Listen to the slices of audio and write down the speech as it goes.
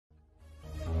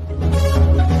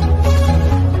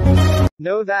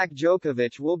Novak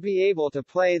Djokovic will be able to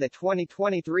play the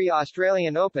 2023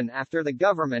 Australian Open after the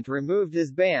government removed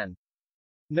his ban.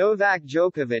 Novak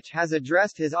Djokovic has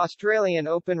addressed his Australian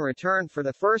Open return for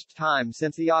the first time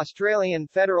since the Australian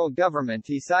federal government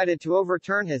decided to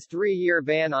overturn his 3-year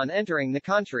ban on entering the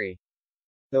country.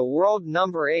 The world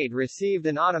number 8 received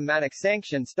an automatic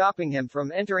sanction stopping him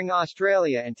from entering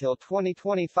Australia until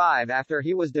 2025 after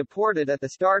he was deported at the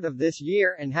start of this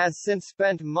year and has since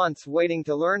spent months waiting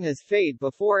to learn his fate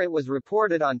before it was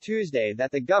reported on Tuesday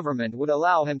that the government would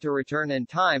allow him to return in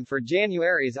time for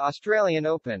January's Australian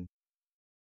Open.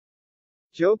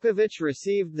 Djokovic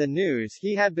received the news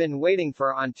he had been waiting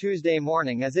for on Tuesday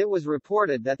morning as it was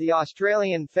reported that the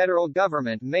Australian federal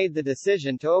government made the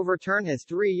decision to overturn his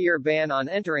 3-year ban on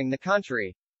entering the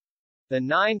country. The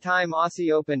 9-time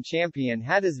Aussie Open champion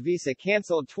had his visa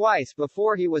cancelled twice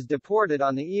before he was deported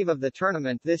on the eve of the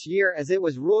tournament this year as it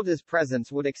was ruled his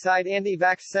presence would excite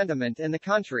anti-vax sentiment in the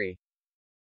country.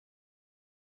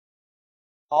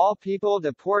 All people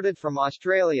deported from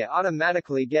Australia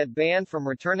automatically get banned from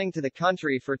returning to the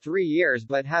country for 3 years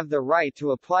but have the right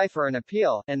to apply for an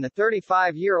appeal, and the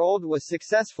 35-year-old was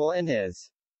successful in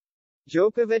his.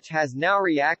 Djokovic has now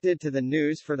reacted to the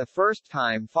news for the first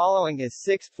time following his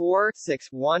 6-4,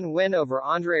 6-1 win over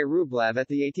Andrei Rublev at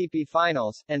the ATP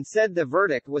Finals, and said the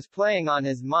verdict was playing on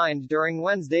his mind during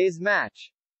Wednesday's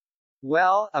match.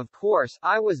 "Well, of course,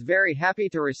 I was very happy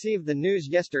to receive the news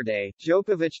yesterday,"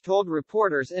 Djokovic told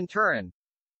reporters in Turin.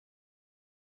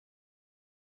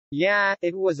 "Yeah,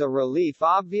 it was a relief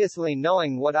obviously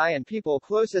knowing what I and people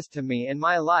closest to me in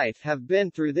my life have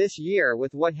been through this year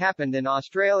with what happened in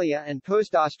Australia and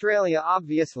post-Australia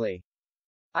obviously.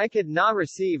 I could not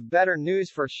receive better news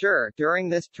for sure, during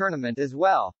this tournament as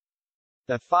well."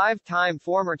 The 5-time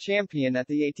former champion at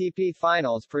the ATP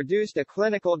Finals produced a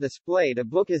clinical display to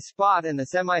book his spot in the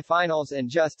semi-finals in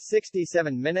just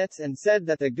 67 minutes and said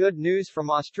that the good news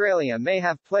from Australia may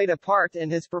have played a part in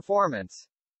his performance.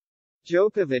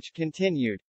 Djokovic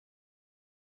continued,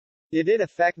 "Did it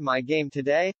affect my game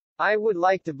today? I would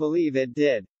like to believe it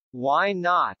did. Why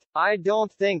not? I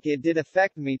don't think it did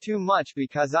affect me too much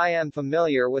because I am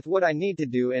familiar with what I need to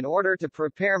do in order to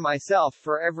prepare myself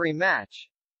for every match."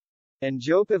 And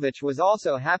Djokovic was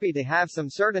also happy to have some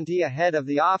certainty ahead of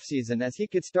the offseason as he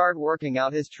could start working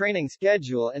out his training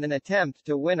schedule in an attempt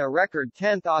to win a record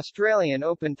 10th Australian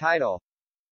Open title.